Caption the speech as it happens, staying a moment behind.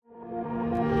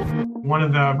One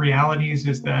of the realities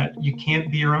is that you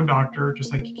can't be your own doctor,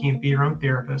 just like you can't be your own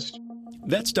therapist.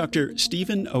 That's Dr.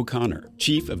 Stephen O'Connor,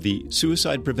 Chief of the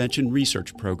Suicide Prevention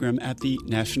Research Program at the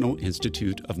National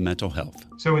Institute of Mental Health.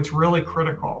 So it's really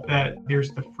critical that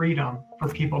there's the freedom for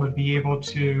people to be able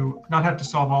to not have to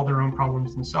solve all their own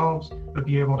problems themselves, but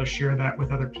be able to share that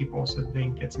with other people so that they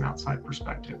can get some outside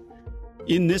perspective.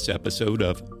 In this episode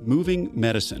of Moving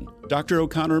Medicine, Dr.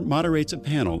 O'Connor moderates a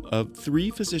panel of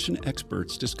 3 physician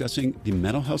experts discussing the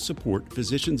mental health support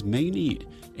physicians may need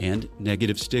and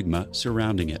negative stigma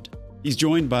surrounding it. He's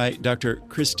joined by Dr.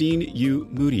 Christine Yu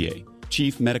Moutier,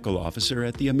 Chief Medical Officer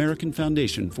at the American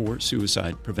Foundation for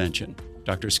Suicide Prevention,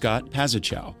 Dr. Scott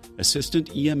Pazichow,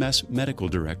 Assistant EMS Medical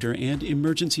Director and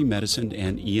Emergency Medicine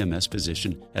and EMS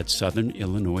Physician at Southern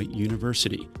Illinois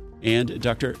University, and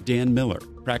Dr. Dan Miller,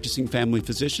 Practicing Family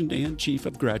Physician and Chief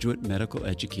of Graduate Medical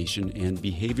Education and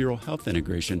Behavioral Health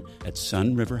Integration at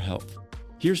Sun River Health.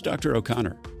 Here's Dr.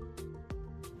 O'Connor.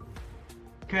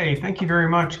 Okay, thank you very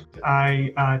much.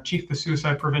 I chief the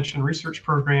Suicide Prevention Research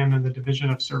Program in the Division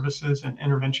of Services and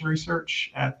Intervention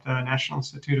Research at the National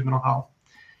Institute of Mental Health.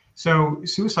 So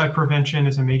suicide prevention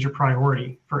is a major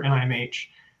priority for NIMH.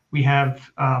 We have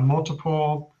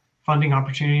multiple funding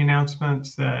opportunity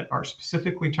announcements that are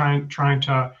specifically trying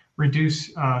to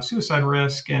reduce suicide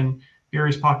risk in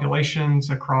various populations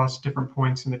across different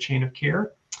points in the chain of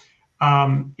care.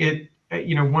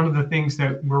 One of the things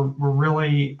that we're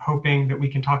really hoping that we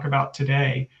can talk about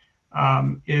today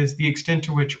is the extent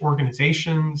to which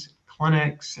organizations,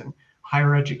 clinics, and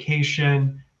higher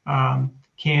education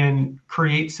can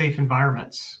create safe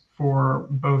environments for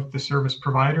both the service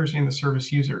providers and the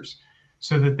service users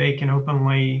so that they can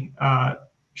openly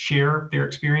share their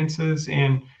experiences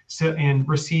and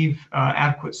receive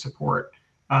adequate support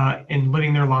in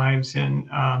living their lives and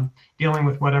dealing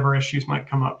with whatever issues might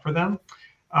come up for them.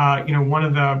 One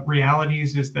of the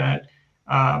realities is that,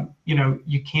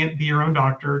 you can't be your own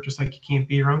doctor, just like you can't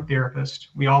be your own therapist.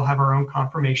 We all have our own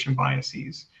confirmation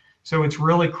biases. So it's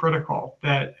really critical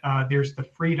that there's the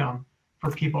freedom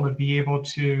for people to be able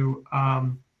to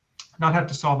not have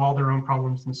to solve all their own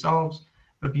problems themselves,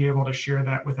 but be able to share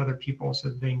that with other people so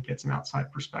that they can get some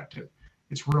outside perspective.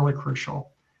 It's really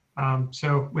crucial.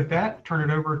 So with that, turn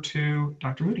it over to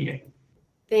Dr. Moutier.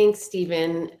 Thanks,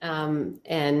 Stephen,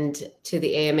 and to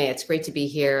the AMA. It's great to be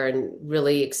here and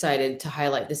really excited to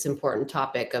highlight this important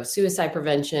topic of suicide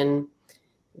prevention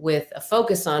with a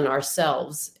focus on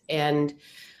ourselves. And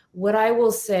what I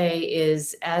will say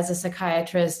is, as a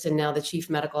psychiatrist and now the Chief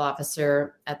Medical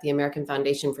Officer at the American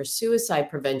Foundation for Suicide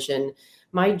Prevention,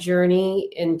 my journey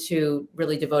into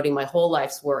really devoting my whole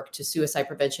life's work to suicide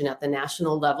prevention at the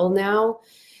national level now,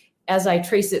 as I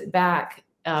trace it back,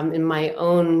 in my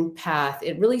own path,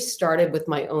 it really started with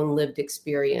my own lived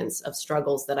experience of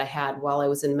struggles that I had while I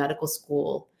was in medical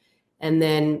school. And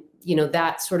then,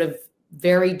 that sort of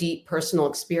very deep personal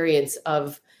experience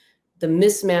of the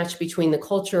mismatch between the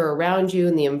culture around you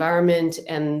and the environment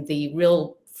and the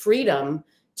real freedom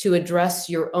to address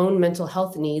your own mental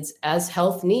health needs as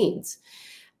health needs.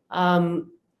 I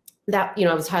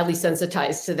was highly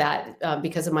sensitized to that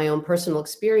because of my own personal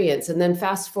experience. And then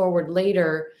fast forward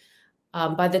later,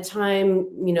 by the time,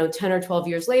 10 or 12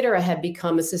 years later, I had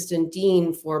become assistant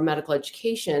dean for medical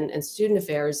education and student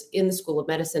affairs in the School of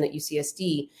Medicine at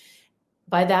UCSD.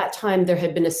 By that time, there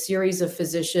had been a series of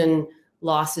physician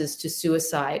losses to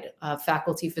suicide,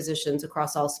 faculty physicians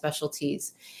across all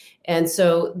specialties. And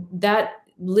so that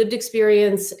lived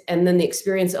experience and then the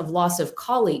experience of loss of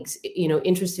colleagues,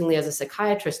 interestingly, as a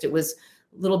psychiatrist, it was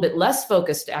a little bit less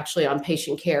focused actually on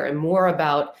patient care and more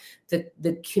about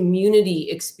the community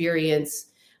experience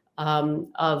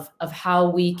of how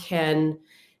we can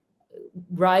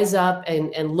rise up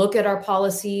and look at our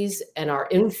policies and our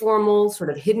informal sort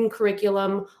of hidden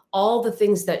curriculum, all the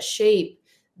things that shape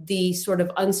the sort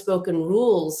of unspoken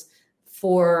rules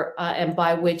for and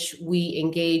by which we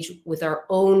engage with our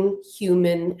own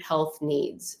human health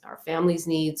needs, our families'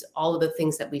 needs, all of the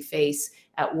things that we face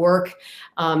at work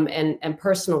and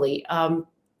personally.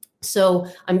 So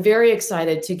I'm very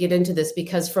excited to get into this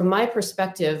because from my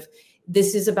perspective,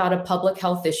 this is about a public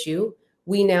health issue.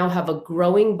 We now have a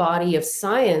growing body of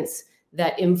science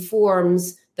that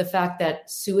informs the fact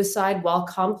that suicide, while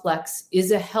complex,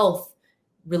 is a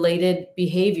health-related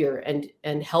behavior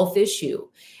and health issue.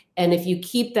 And if you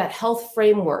keep that health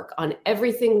framework on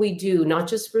everything we do, not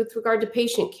just with regard to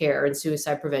patient care and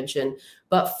suicide prevention,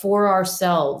 but for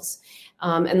ourselves.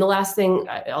 And the last thing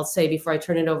I'll say before I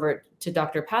turn it over to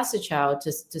Dr. Pazichow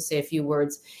to say a few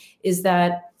words is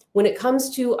that when it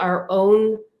comes to our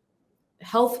own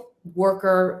health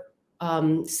worker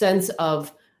sense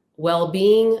of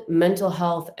well-being, mental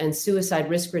health, and suicide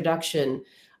risk reduction,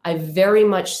 I very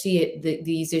much see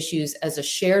these issues as a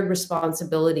shared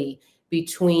responsibility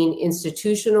between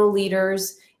institutional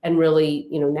leaders and really,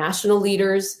 national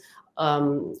leaders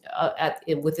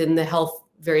within the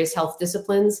various health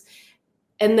disciplines.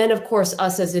 And then, of course,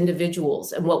 us as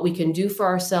individuals and what we can do for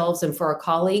ourselves and for our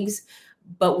colleagues.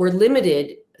 But we're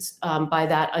limited by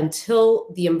that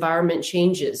until the environment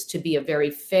changes to be a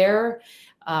very fair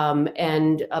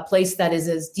and a place that is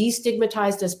as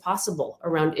destigmatized as possible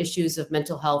around issues of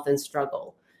mental health and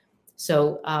struggle.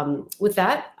 So with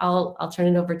that, I'll turn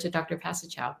it over to Dr.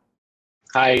 Pasachow.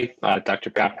 Hi, Dr.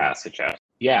 Pat Pasachow.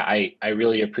 Yeah, I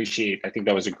really appreciate, I think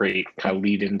that was a great kind of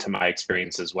lead into my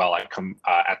experience as well. I come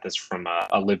at this from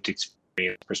a lived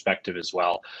experience perspective as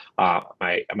well.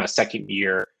 I'm a second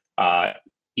year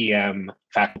EM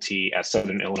faculty at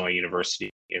Southern Illinois University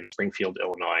in Springfield,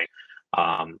 Illinois.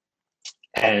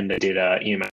 And I did a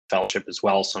EMS fellowship as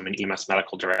well, so I'm an EMS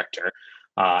medical director.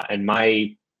 And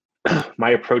my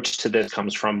approach to this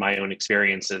comes from my own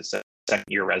experiences as a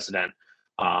second-year resident.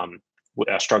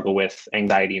 I struggle with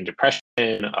anxiety and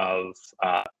depression of,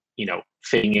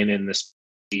 fitting in this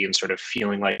and sort of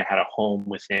feeling like I had a home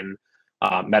within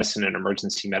medicine and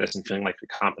emergency medicine, feeling like a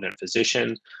competent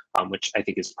physician, which I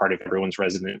think is part of everyone's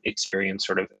resident experience,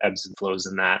 sort of ebbs and flows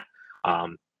in that.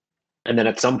 And then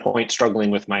at some point struggling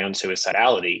with my own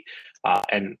suicidality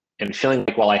and feeling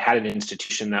like while I had an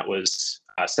institution that was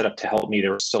set up to help me,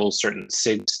 there were still certain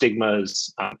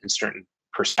stigmas and certain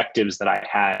perspectives that I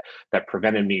had that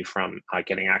prevented me from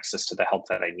getting access to the help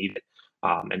that I needed.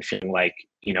 And feeling like,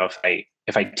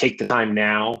 if I take the time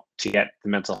now to get the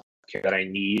mental health care that I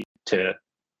need to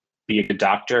be a good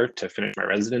doctor, to finish my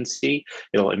residency,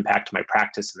 it'll impact my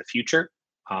practice in the future.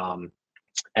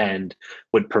 And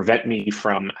would prevent me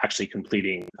from actually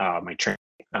completing my training.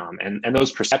 And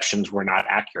those perceptions were not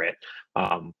accurate.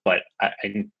 But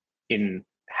in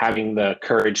having the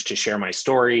courage to share my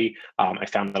story, I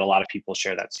found that a lot of people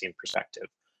share that same perspective.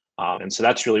 And so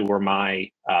that's really where my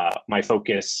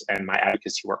focus and my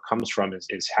advocacy work comes from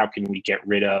is how can we get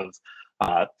rid of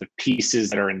the pieces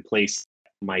that are in place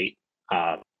that might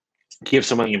give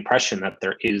someone the impression that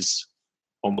there is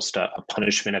almost a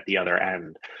punishment at the other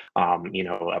end,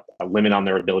 a limit on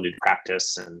their ability to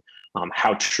practice, and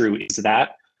how true is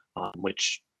that,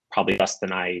 which probably less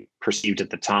than I perceived at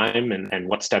the time, and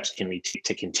what steps can we take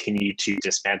to continue to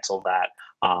dismantle that,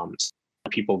 so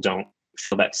people don't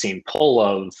feel that same pull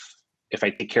of, if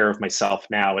I take care of myself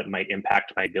now, it might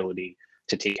impact my ability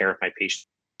to take care of my patient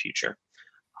in the future.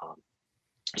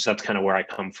 So that's kind of where I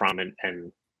come from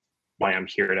and why I'm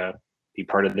here to be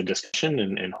part of the discussion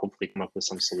and hopefully come up with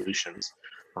some solutions.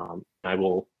 I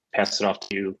will pass it off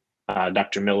to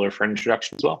Dr. Miller for an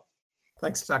introduction as well.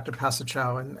 Thanks, Dr.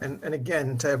 Pasachow. And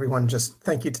again, to everyone, just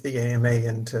thank you to the AMA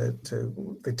and to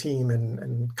the team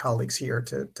and colleagues here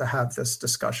to have this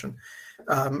discussion.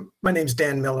 My name's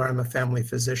Dan Miller. I'm a family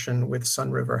physician with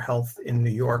Sun River Health in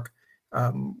New York.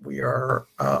 We are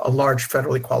a large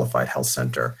federally qualified health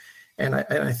center. And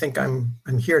I think I'm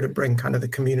here to bring kind of the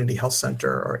community health center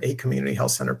or a community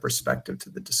health center perspective to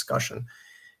the discussion.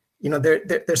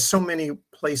 There's so many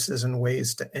places and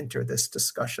ways to enter this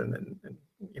discussion. And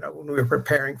when we were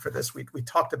preparing for this, we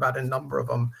talked about a number of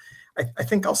them. I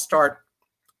think I'll start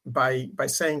by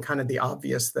saying kind of the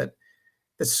obvious that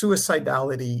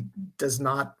suicidality does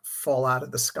not fall out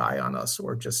of the sky on us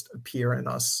or just appear in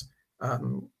us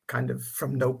kind of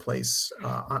from no place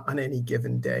on any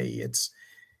given day.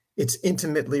 It's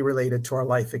intimately related to our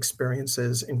life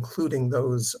experiences, including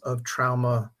those of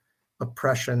trauma,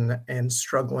 oppression, and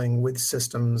struggling with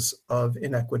systems of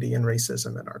inequity and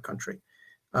racism in our country.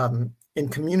 In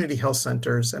community health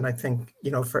centers, and I think,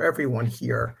 for everyone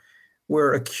here,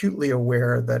 we're acutely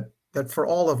aware that for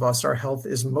all of us, our health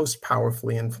is most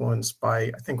powerfully influenced by,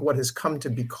 I think, what has come to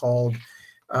be called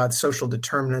social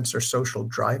determinants or social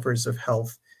drivers of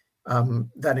health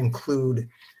that include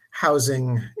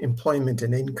housing, employment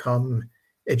and income,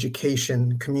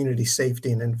 education, community safety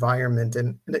and environment.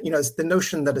 And, it's the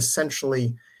notion that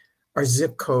essentially our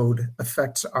zip code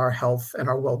affects our health and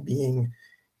our well-being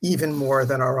even more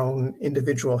than our own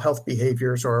individual health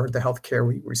behaviors or the health care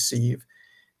we receive.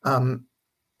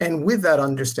 And with that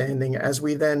understanding, as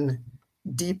we then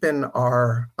deepen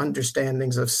our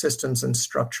understandings of systems and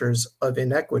structures of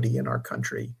inequity in our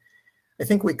country, I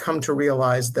think we come to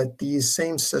realize that these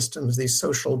same systems, these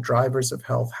social drivers of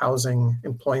health, housing,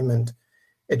 employment,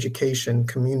 education,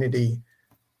 community,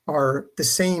 are the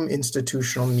same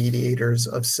institutional mediators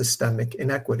of systemic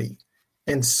inequity.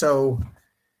 And so,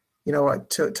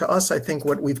 to us, I think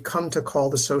what we've come to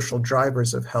call the social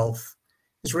drivers of health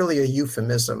is really a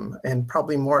euphemism, and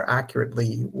probably more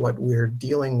accurately, what we're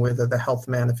dealing with are the health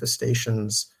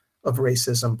manifestations of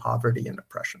racism, poverty, and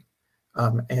oppression,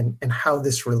 and how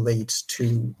this relates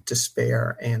to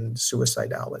despair and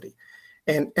suicidality.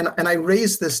 And I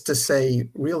raise this to say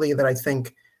really that I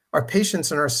think our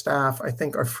patients and our staff, I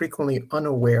think, are frequently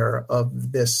unaware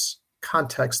of this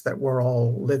context that we're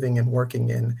all living and working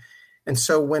in. And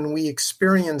so when we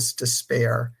experience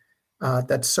despair,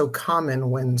 that's so common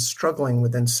when struggling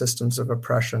within systems of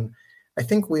oppression, I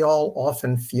think we all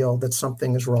often feel that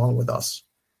something is wrong with us,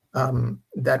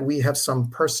 that we have some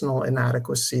personal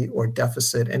inadequacy or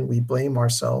deficit, and we blame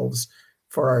ourselves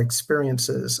for our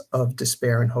experiences of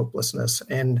despair and hopelessness.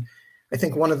 And I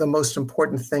think one of the most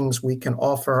important things we can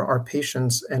offer our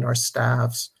patients and our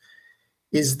staffs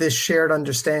is this shared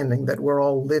understanding that we're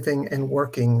all living and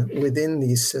working within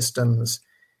these systems,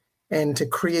 and to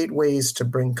create ways to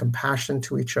bring compassion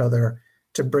to each other,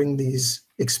 to bring these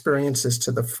experiences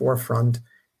to the forefront,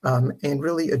 and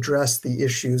really address the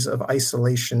issues of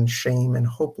isolation, shame, and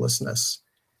hopelessness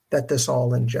that this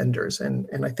all engenders.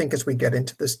 And I think as we get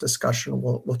into this discussion,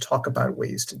 we'll talk about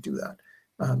ways to do that.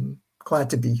 Glad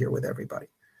to be here with everybody.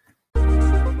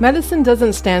 Medicine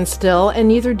doesn't stand still, and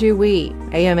neither do we.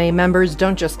 AMA members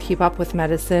don't just keep up with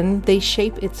medicine, they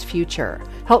shape its future.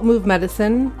 Help move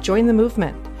medicine, join the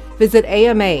movement. Visit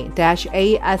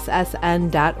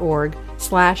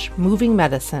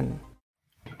ama-assn.org/movingmedicine.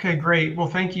 Okay, great. Well,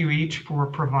 thank you each for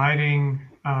providing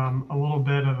a little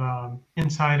bit of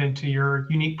insight into your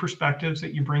unique perspectives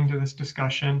that you bring to this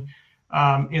discussion.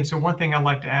 And so one thing I'd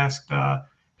like to ask the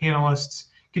panelists,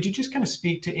 could you just kind of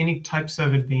speak to any types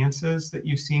of advances that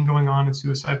you've seen going on in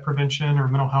suicide prevention or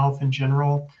mental health in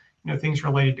general? You know, things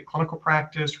related to clinical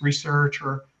practice, research,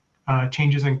 or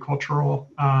changes in cultural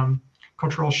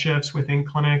shifts within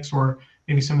clinics, or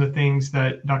maybe some of the things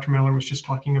that Dr. Miller was just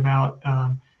talking about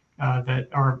that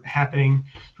are happening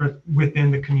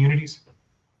within the communities?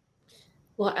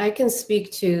 Well, I can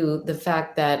speak to the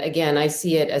fact that, again, I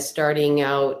see it as starting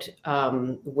out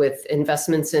with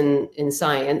investments in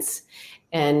science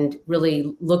and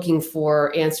really looking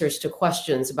for answers to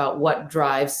questions about what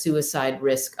drives suicide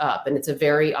risk up. And it's a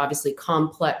very obviously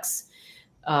complex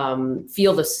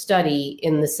field of study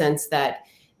in the sense that,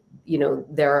 you know,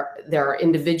 there are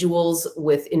individuals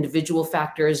with individual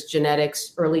factors,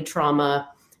 genetics, early trauma,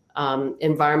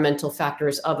 environmental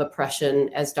factors of oppression,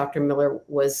 as Dr. Miller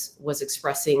was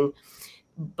expressing,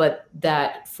 but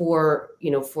that for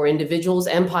individuals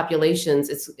and populations,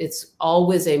 it's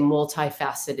always a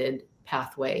multifaceted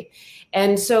pathway.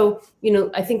 And so,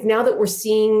 I think now that we're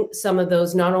seeing some of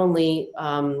those not only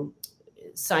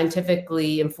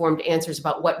scientifically informed answers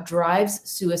about what drives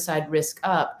suicide risk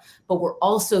up, but we're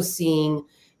also seeing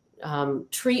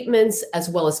treatments as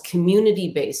well as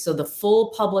community-based. So the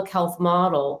full public health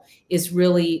model is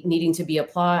really needing to be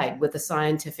applied with a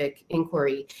scientific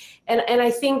inquiry. And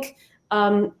I think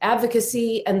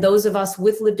advocacy and those of us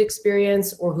with lived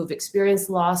experience or who've experienced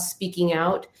loss speaking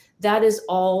out, that is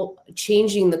all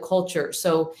changing the culture.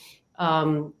 So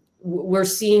we're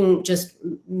seeing just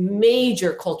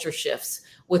major culture shifts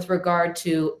with regard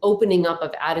to opening up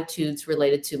of attitudes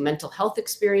related to mental health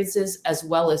experiences as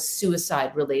well as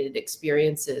suicide related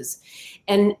experiences.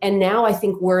 And now I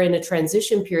think we're in a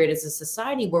transition period as a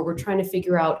society where we're trying to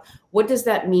figure out what does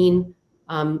that mean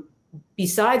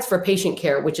besides for patient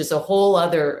care, which is a whole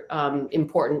other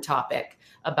important topic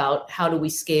about how do we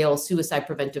scale suicide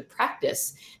preventive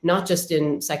practice, not just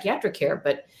in psychiatric care,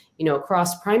 but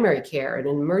across primary care and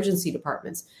in emergency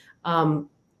departments.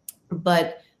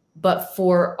 But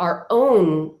for our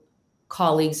own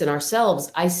colleagues and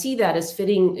ourselves, I see that as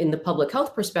fitting in the public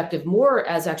health perspective more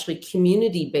as actually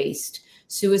community-based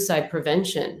suicide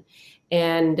prevention.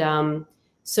 And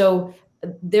so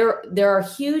there are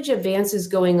huge advances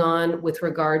going on with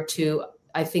regard to,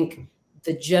 I think,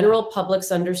 the general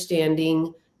public's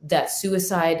understanding that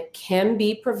suicide can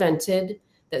be prevented,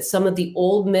 that some of the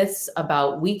old myths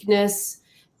about weakness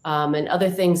and other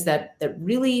things that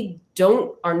really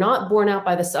are not borne out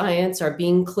by the science are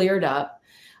being cleared up.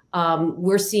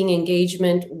 We're seeing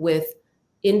engagement with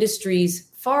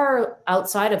industries far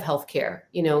outside of healthcare,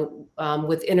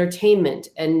 with entertainment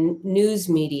and news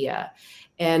media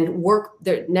and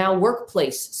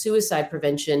workplace suicide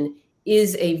prevention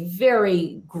is a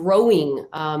very growing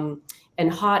and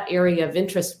hot area of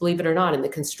interest, believe it or not, in the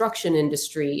construction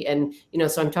industry. And,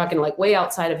 so I'm talking like way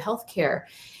outside of healthcare.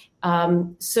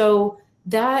 So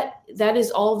that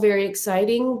is all very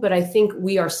exciting, but I think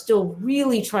we are still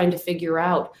really trying to figure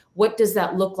out what does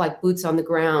that look like boots on the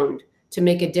ground to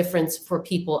make a difference for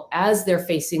people as they're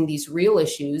facing these real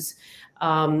issues,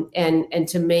 and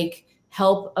to make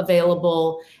help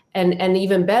available, and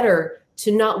even better,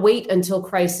 to not wait until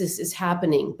crisis is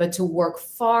happening, but to work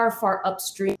far, far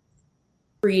upstream,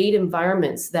 create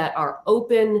environments that are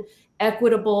open,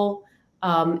 equitable.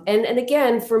 And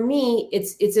again, for me,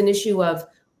 it's an issue of,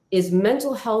 is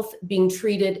mental health being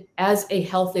treated as a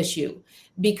health issue?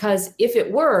 Because if it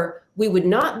were, we would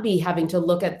not be having to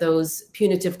look at those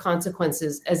punitive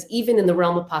consequences as even in the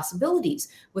realm of possibilities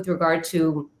with regard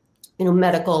to,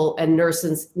 medical and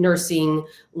nursing,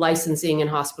 licensing, and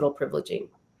hospital privileging.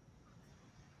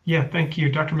 Yeah, thank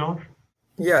you. Dr. Miller?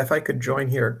 Yeah, if I could join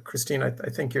here, Christine, I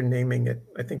think you're naming it.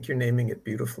 I think you're naming it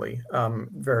beautifully.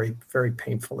 Very, very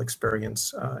painful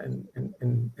experience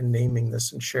in naming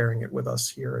this and sharing it with us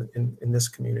here in this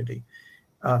community.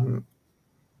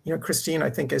 Christine, I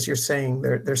think as you're saying,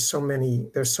 there's so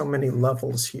many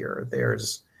levels here.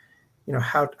 There's,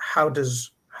 how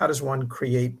does one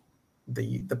create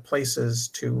the places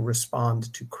to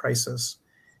respond to crisis?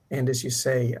 And as you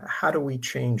say, how do we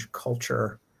change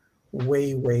culture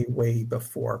way, way, way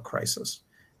before crisis?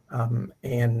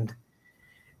 And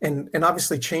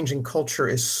obviously changing culture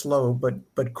is slow,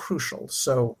 but crucial.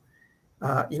 So,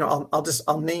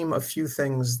 I'll name a few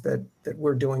things that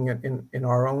we're doing in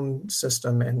our own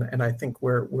system, and I think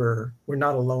we're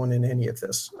not alone in any of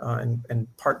this, and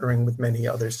partnering with many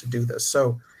others to do this.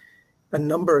 So, a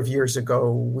number of years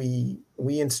ago, we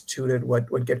instituted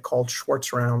what would get called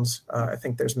Schwartz rounds. I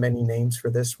think there's many names for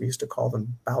this. We used to call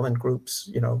them Ballot groups,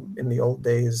 in the old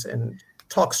days, and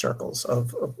talk circles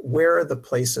of where are the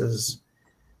places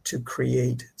to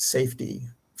create safety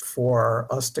for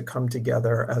us to come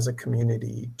together as a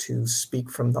community to speak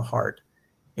from the heart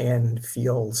and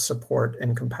feel support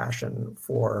and compassion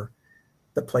for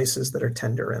the places that are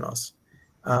tender in us.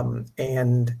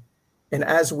 And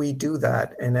as we do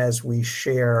that, and as we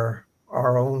share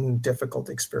our own difficult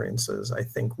experiences, I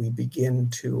think we begin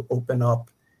to open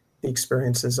up the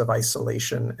experiences of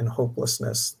isolation and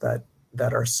hopelessness that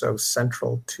are so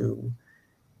central to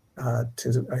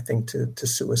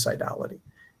suicidality.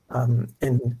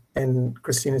 And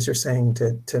Christine, as you're saying,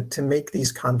 to make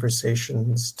these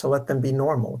conversations, to let them be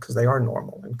normal, because they are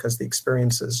normal, and because the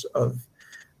experiences of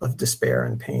despair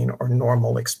and pain are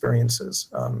normal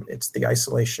experiences. It's the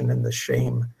isolation and the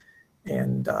shame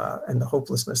and the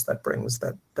hopelessness that brings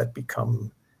that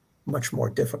become much more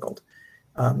difficult.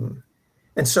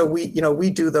 And so we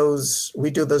do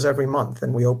those every month,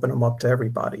 and we open them up to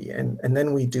everybody. And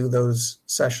then we do those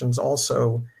sessions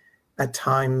also at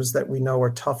times that we know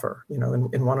are tougher.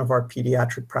 In one of our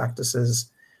pediatric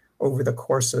practices, over the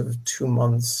course of 2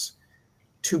 months,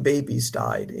 2 babies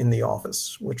died in the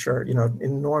office, which are,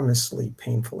 enormously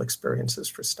painful experiences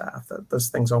for staff. Those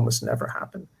things almost never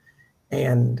happen.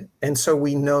 And so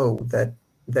we know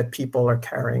that people are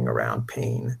carrying around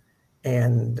pain,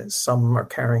 and some are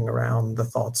carrying around the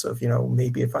thoughts of,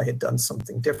 maybe if I had done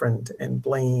something different, and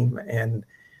blame.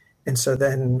 And so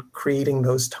then creating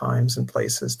those times and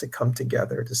places to come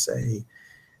together to say,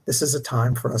 this is a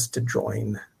time for us to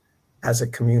join as a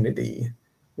community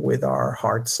with our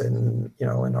hearts and,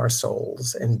 and our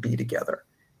souls, and be together.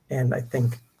 And I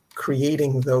think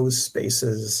creating those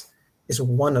spaces is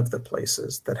one of the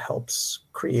places that helps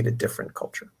create a different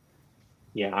culture.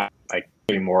 Yeah, I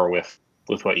agree more with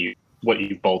what you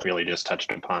both really just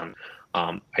touched upon.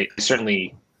 I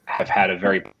certainly have had a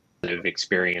very positive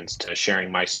experience to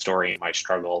sharing my story and my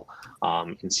struggle,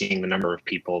 and seeing the number of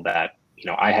people that,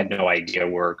 I had no idea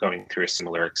were going through a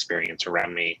similar experience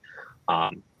around me.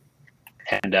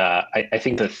 And I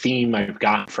think the theme I've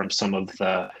gotten from some of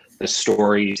the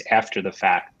stories after the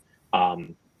fact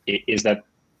is that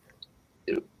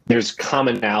there's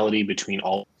commonality between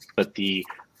all, but the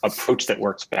approach that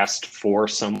works best for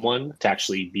someone to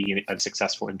actually be a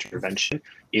successful intervention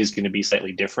is going to be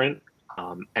slightly different,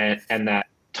 and that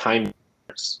time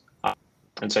matters.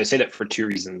 And so I say that for 2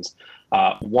 reasons.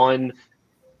 One,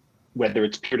 whether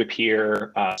it's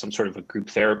peer-to-peer, some sort of a group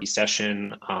therapy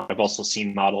session. I've also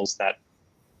seen models that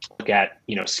look at,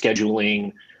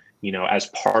 scheduling, as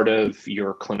part of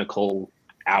your clinical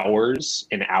hours,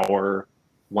 an hour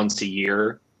once a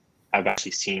year, I've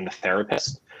actually seen a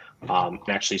therapist, and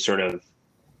actually sort of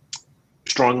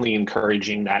strongly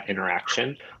encouraging that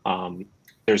interaction.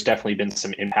 There's definitely been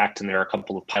some impact, and there are a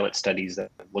couple of pilot studies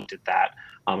that have looked at that,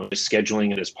 just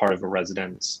scheduling it as part of a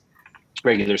resident's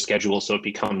regular schedule, so it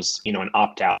becomes, an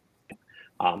opt-out,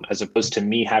 as opposed to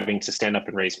me having to stand up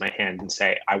and raise my hand and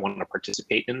say, I want to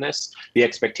participate in this. The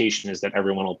expectation is that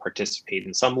everyone will participate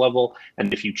in some level,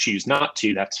 and if you choose not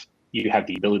to, you have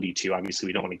the ability to. Obviously,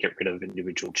 we don't want to get rid of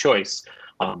individual choice,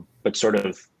 but sort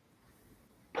of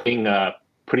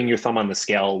putting your thumb on the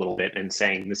scale a little bit and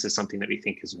saying, this is something that we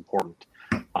think is important.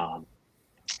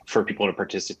 for people to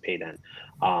participate in.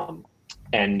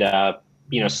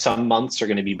 Some months are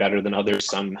going to be better than others.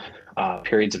 Some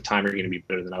periods of time are going to be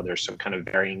better than others. So kind of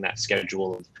varying that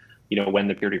schedule of, when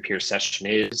the peer-to-peer session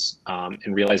is,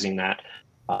 and realizing that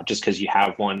just because you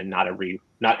have one and not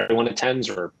everyone attends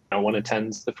or no one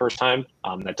attends the first time,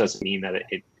 that doesn't mean that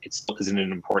it still isn't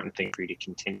an important thing for you to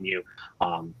continue.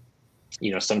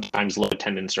 Sometimes low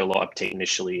attendance or low uptake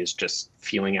initially is just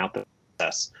feeling out the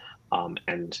process,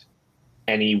 and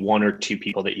any one or two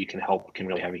people that you can help can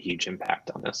really have a huge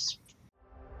impact on this.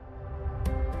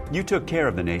 You took care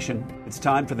of the nation. It's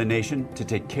time for the nation to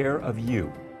take care of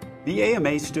you. The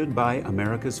AMA stood by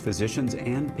America's physicians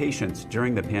and patients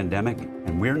during the pandemic,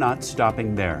 and we're not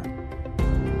stopping there.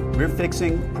 We're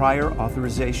fixing prior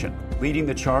authorization, leading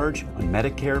the charge on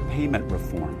Medicare payment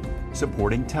reform,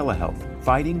 supporting telehealth,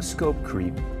 fighting scope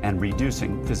creep, and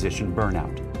reducing physician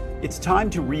burnout. It's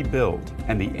time to rebuild,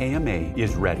 and the AMA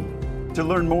is ready. To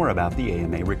learn more about the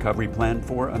AMA Recovery Plan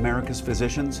for America's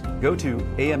Physicians, go to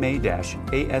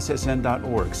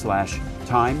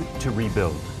ama-assn.org/time to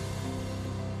rebuild.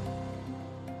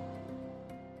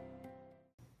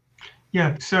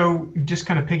 Yeah, so just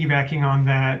kind of piggybacking on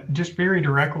that, just very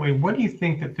directly, what do you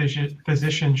think that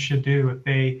physicians should do if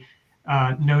they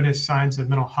notice signs of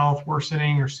mental health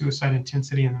worsening or suicide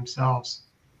intensity in themselves?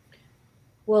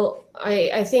 Well,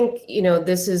 I think,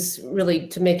 this is really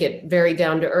to make it very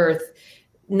down to earth.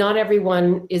 Not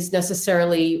everyone is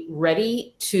necessarily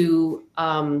ready to,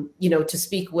 to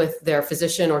speak with their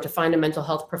physician or to find a mental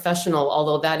health professional,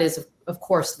 although that is, of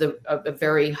course, a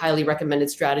very highly recommended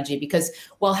strategy, because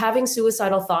while having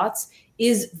suicidal thoughts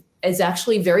is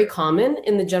actually very common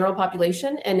in the general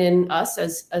population and in us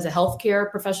as a healthcare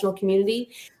professional community,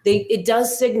 it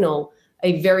does signal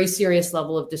a very serious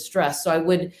level of distress. So I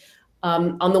would,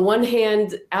 on the one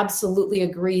hand, absolutely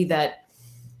agree that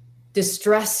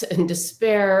distress and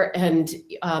despair and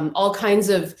all kinds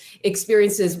of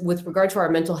experiences with regard to our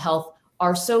mental health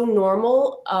are so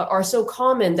normal, are so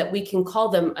common that we can call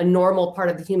them a normal part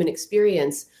of the human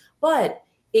experience. But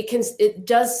it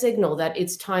does signal that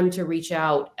it's time to reach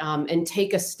out and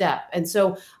take a step. And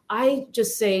so I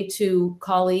just say to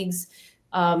colleagues,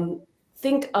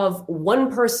 think of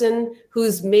one person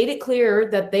who's made it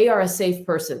clear that they are a safe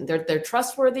person. They're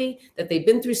trustworthy, that they've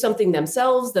been through something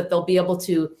themselves, that they'll be able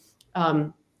to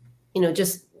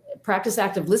just practice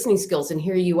active listening skills and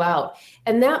hear you out.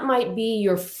 And that might be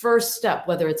your first step,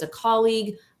 whether it's a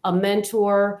colleague, a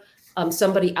mentor,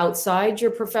 somebody outside your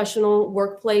professional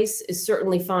workplace is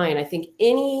certainly fine. I think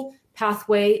any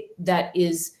pathway that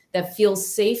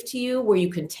feels safe to you, where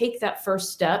you can take that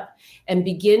first step and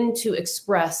begin to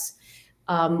express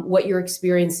what you're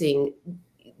experiencing.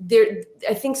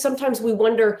 I think sometimes we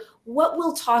wonder, what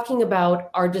will talking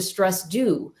about our distress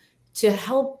do to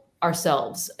help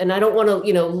ourselves? And I don't want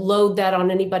to, load that on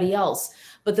anybody else.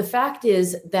 But the fact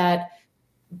is that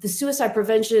the suicide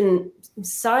prevention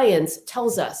science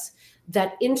tells us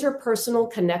that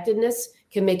interpersonal connectedness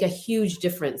can make a huge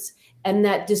difference, and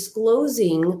that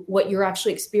disclosing what you're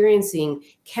actually experiencing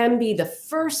can be the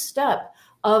first step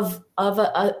of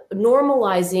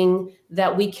normalizing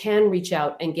that we can reach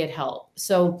out and get help.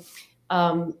 So,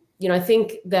 I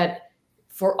think that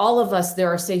for all of us, there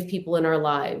are safe people in our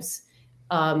lives.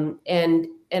 And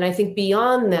I think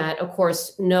beyond that, of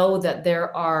course, know that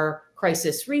there are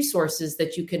crisis resources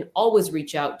that you can always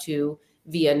reach out to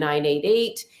via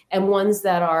 988, and ones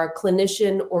that are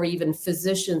clinician or even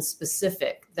physician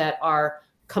specific that are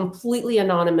completely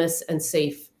anonymous and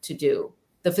safe to do.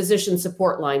 The physician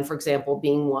support line, for example,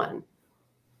 being one.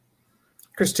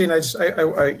 Christine, I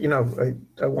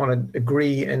want to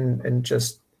agree and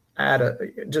just add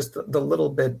just the little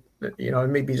bit,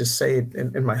 and maybe just say it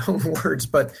in my own words,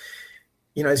 but,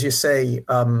 as you say,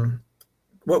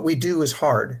 what we do is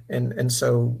hard. And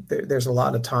so there's a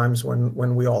lot of times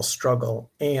when we all struggle.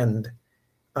 And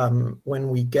when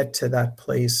we get to that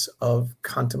place of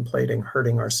contemplating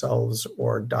hurting ourselves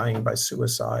or dying by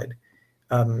suicide,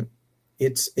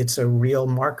 it's a real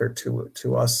marker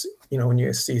to us. When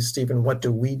you see, Stephen, what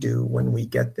do we do when we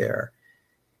get there?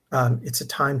 It's a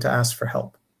time to ask for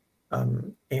help.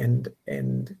 It's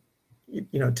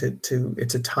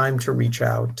a time to reach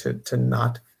out,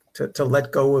 to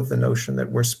let go of the notion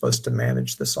that we're supposed to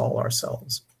manage this all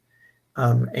ourselves.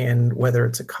 And whether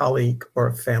it's a colleague or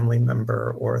a family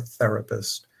member or a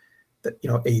therapist, that,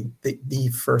 the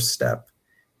first step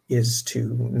is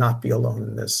to not be alone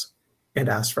in this and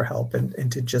ask for help,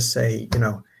 and to just say,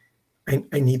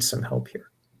 I need some help here.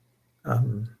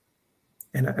 And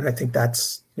I think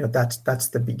that's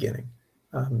the beginning.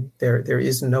 There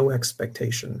is no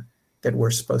expectation that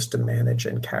we're supposed to manage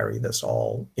and carry this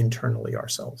all internally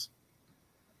ourselves.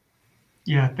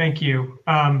 Yeah, thank you.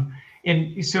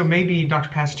 And so maybe Dr.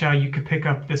 Pasachow, you could pick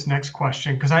up this next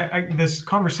question, because this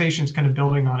conversation is kind of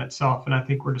building on itself, and I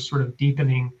think we're just sort of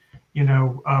deepening,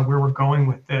 where we're going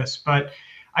with this. But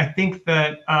I think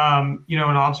that, an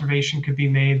observation could be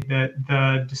made that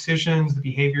the decisions, the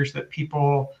behaviors that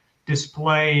people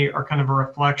display are kind of a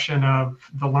reflection of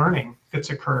the learning that's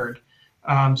occurred.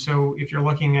 So if you're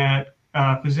looking at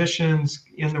physicians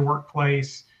in the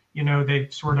workplace,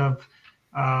 they've sort of,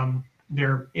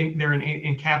 they're an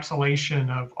encapsulation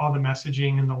of all the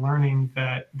messaging and the learning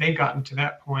that they've gotten to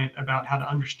that point about how to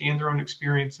understand their own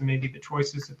experience and maybe the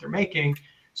choices that they're making.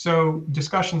 So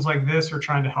discussions like this are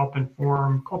trying to help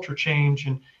inform culture change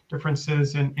and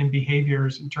differences in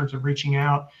behaviors in terms of reaching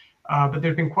out. But there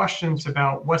have been questions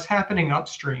about what's happening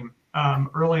upstream,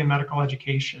 early in medical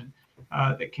education,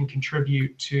 that can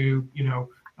contribute to,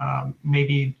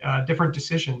 maybe different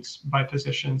decisions by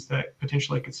physicians that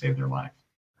potentially could save their life.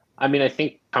 I mean, I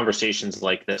think conversations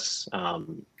like this,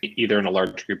 either in a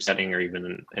large group setting or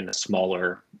even in a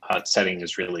smaller setting,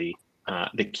 is really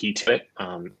the key to it.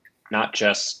 Not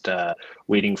just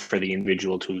waiting for the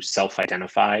individual to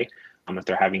self-identify if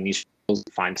they're having these struggles,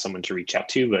 find someone to reach out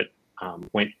to, but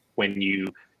when you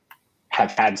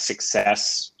have had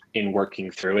success in working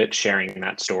through it, sharing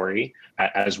that story,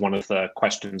 as one of the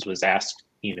questions was asked,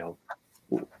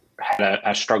 had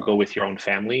a struggle with your own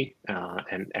family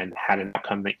and had an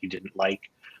outcome that you didn't like,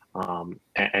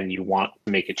 and you want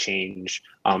to make a change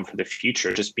for the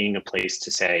future, just being a place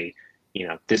to say,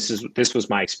 this was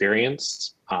my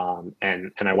experience,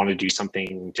 and I want to do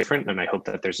something different, and I hope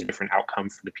that there's a different outcome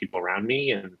for the people around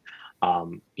me. And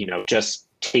just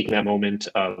taking that moment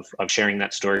of sharing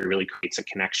that story really creates a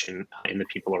connection in the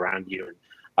people around you,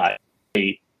 and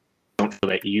they don't feel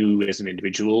that you as an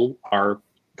individual are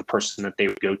the person that they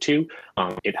would go to.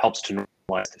 It helps to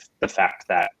normalize the fact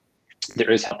that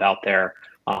there is help out there,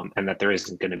 and that there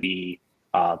isn't going to be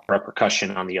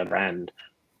repercussion on the other end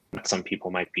that some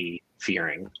people might be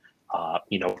fearing, of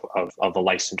a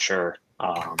licensure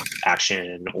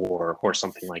action or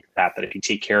something like that. That if you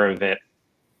take care of it,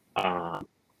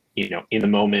 in the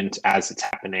moment as it's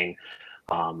happening,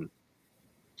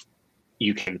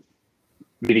 you can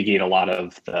mitigate a lot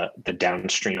of the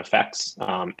downstream effects.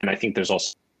 And I think there's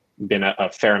also been a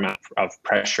fair amount of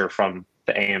pressure from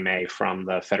the AMA, from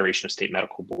the Federation of State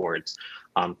Medical Boards,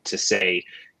 to say,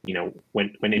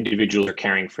 when individuals are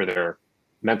caring for their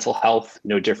mental health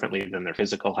no differently than their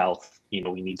physical health, we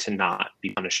need to not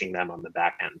be punishing them on the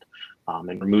back end,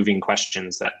 and removing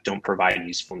questions that don't provide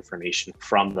useful information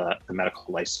from the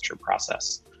medical licensure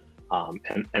process.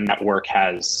 And that work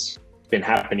has been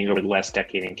happening over the last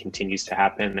decade and continues to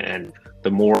happen. And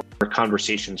the more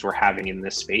conversations we're having in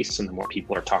this space, and the more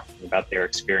people are talking about their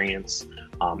experience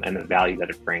and the value that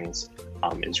it brings,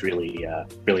 is really,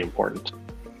 really important.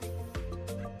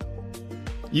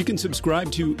 You can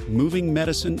subscribe to Moving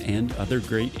Medicine and other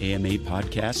great AMA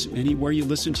podcasts anywhere you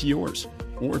listen to yours,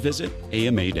 or visit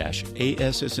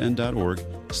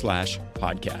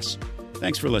ama-assn.org/podcasts.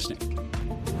 Thanks for listening.